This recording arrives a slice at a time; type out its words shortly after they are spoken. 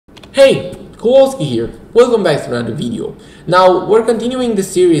Hey, Kowalsky here. Welcome back to another video. Now, we're continuing the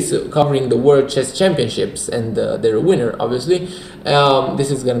series covering the World Chess Championships and their winner, obviously. This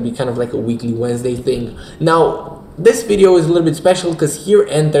is going to be kind of like a weekly Wednesday thing. Now, this video is a little bit special because here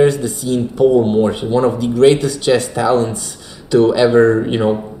enters the scene Paul Morphy, one of the greatest chess talents to ever,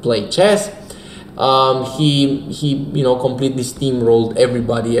 play chess. He completely steamrolled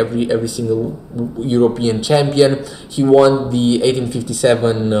everybody, every single European champion. He won the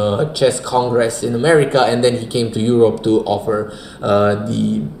 1857 Chess Congress in America, and then he came to Europe to offer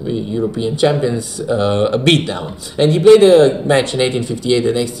the European champions a beatdown. And he played a match in 1858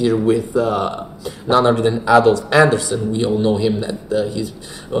 the next year with none other than Morphy and Anderssen. We all know him, that he's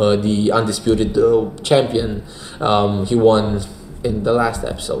the undisputed champion. He won in the last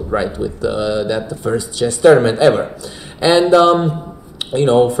episode, right, with the first chess tournament ever. And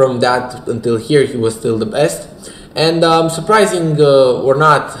from that until here, he was still the best. And surprising or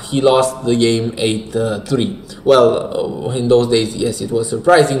not, he lost the game 8-3. Well, in those days, yes, it was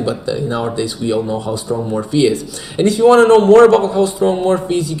surprising, but in our days, we all know how strong Morphy is. And if you want to know more about how strong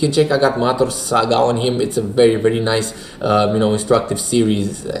Morphy is, you can check Agat Mator's saga on him. It's a very, very nice, instructive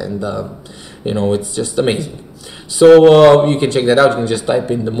series, and it's just amazing. So you can check that out. You can just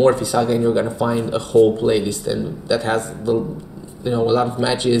type in the Morphy saga and you're gonna find a whole playlist, and that has a lot of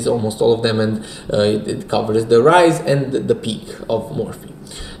matches, almost all of them, and it covers the rise and the peak of Morphy.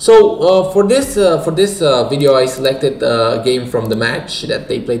 So for this video, I selected a game from the match that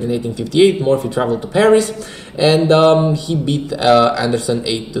they played in 1858. Morphy traveled to Paris, and he beat Anderssen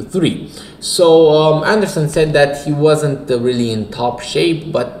 8-3. So Anderssen said that he wasn't really in top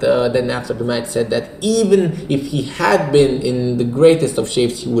shape, but then after the match said that even if he had been in the greatest of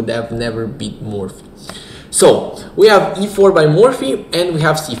shapes, he would have never beat Morphy. So we have e4 by Morphy, and we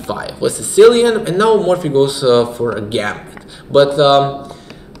have c5 with Sicilian, and now Morphy goes for a gambit. But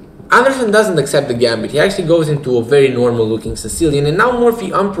Anderssen doesn't accept the gambit. He actually goes into a very normal looking Sicilian, and now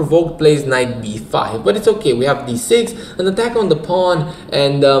Morphy unprovoked plays knight b5, but it's okay. We have d6, an attack on the pawn,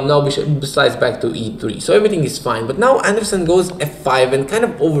 and now bishop slides back to e3, so everything is fine. But now Anderssen goes f5 and kind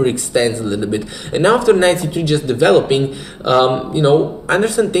of overextends a little bit, and now after knight c3 just developing,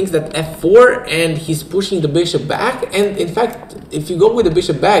 Anderssen thinks that f4, and he's pushing the bishop back, and in fact, if you go with the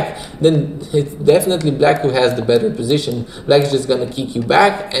bishop back, then it's definitely black who has the better position. Black is just gonna kick you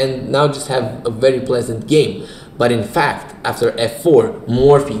back and now just have a very pleasant game. But in fact, after f4,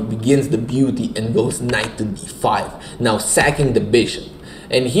 Morphy begins the beauty and goes knight to d5, now sacking the bishop.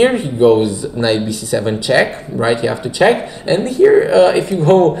 And here he goes knight bc7 check, right? You have to check. And here, if you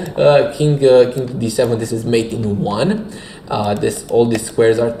go king to d7, this is mate in 1. All these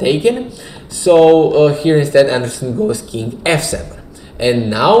squares are taken. So here instead, Anderssen goes king f7. And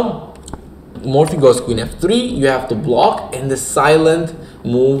now Morphy goes queen f3. You have to block, and the silent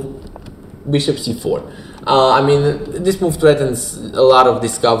move bishop c4. This move threatens a lot of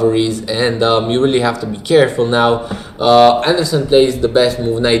discoveries, and you really have to be careful now. Anderssen plays the best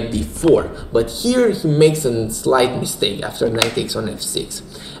move, knight d4, but here he makes a slight mistake after knight takes on f6.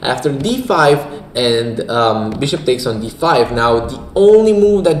 After d5 and bishop takes on d5, now the only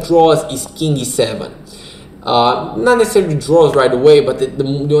move that draws is king e7. Not necessarily draws right away, but the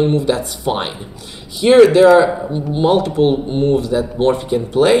only move that's fine. Here there are multiple moves that Morphy can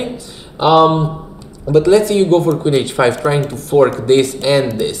play. But let's say you go for queen h5, trying to fork this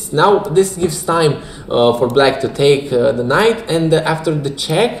and this. Now this gives time for black to take the knight, and after the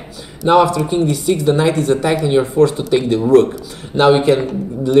check, now after king d6, the knight is attacked and you're forced to take the rook. Now you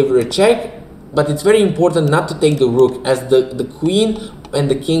can deliver a check, but it's very important not to take the rook, as the queen and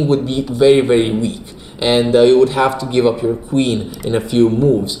the king would be very, very weak. And you would have to give up your queen in a few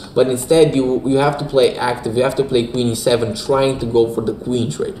moves, but instead you have to play active. You have to play queen e7, trying to go for the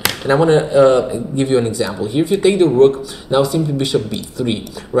queen trade. And I want to give you an example here. If you take the rook, now simply bishop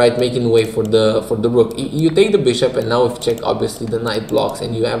b3, right, making way for the rook. You take the bishop, and now if check, obviously the knight blocks,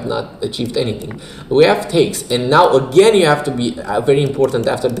 and you have not achieved anything. We have takes, and now again you have to be very important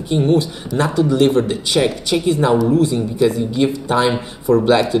after the king moves not to deliver the check. Check is now losing because you give time for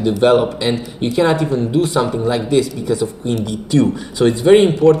black to develop, and you cannot even do something like this because of queen d2. So it's very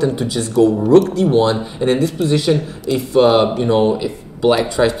important to just go rook d1, and in this position, if if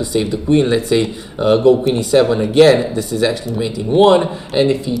black tries to save the queen, let's say go queen e7 again, this is actually mate in 1, and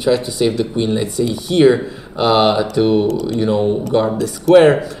if he tries to save the queen, let's say here to guard the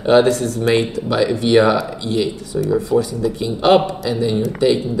square, this is mate via e8. So you're forcing the king up, and then you're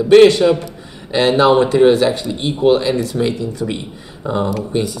taking the bishop, and now material is actually equal, and it's mate in 3.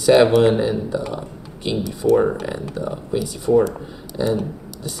 Queen c7 and king b4 and queen c4, and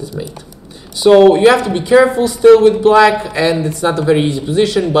this is mate. So you have to be careful still with black, and it's not a very easy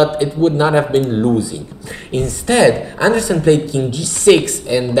position, but it would not have been losing. Instead, Anderssen played king g6,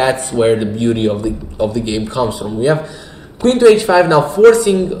 and that's where the beauty of the game comes from. We have queen to h5 now,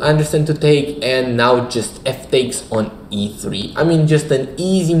 forcing Anderssen to take, and now just f takes on e3. I mean, just an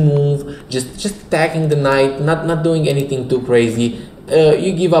easy move, just attacking the knight, not doing anything too crazy.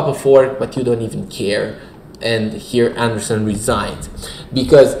 You give up a fork, but you don't even care. And here Anderssen resigns,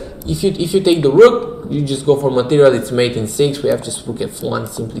 because if you take the rook, you just go for material. It's mate in 6. We have just rook f1,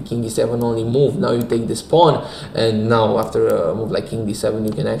 simply king d7 only move. Now you take this pawn, and now after a move like king d7,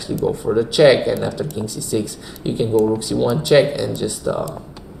 you can actually go for the check, and after king c6, you can go rook c1 check and just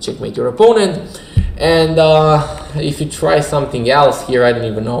checkmate your opponent. And if you try something else here, I don't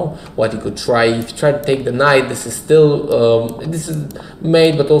even know what you could try. If you try to take the knight, this is still this is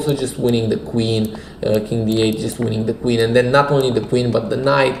mate, but also just winning the queen. King d8, just winning the queen, and then not only the queen but the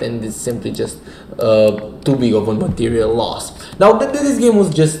knight, and it's simply just too big of a material loss. Now this game was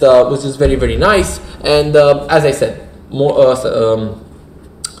just very, very nice, and as I said,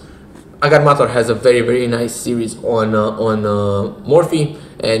 Agarmator has a very, very nice series on Morphy,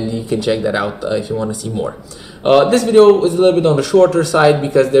 and you can check that out if you want to see more. This video is a little bit on the shorter side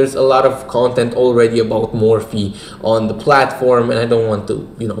because there's a lot of content already about Morphy on the platform, and I don't want to,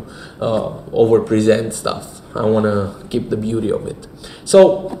 you know, over present stuff. I want to keep the beauty of it.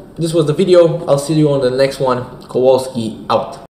 So this was the video. I'll see you on the next one. Kowalsky out.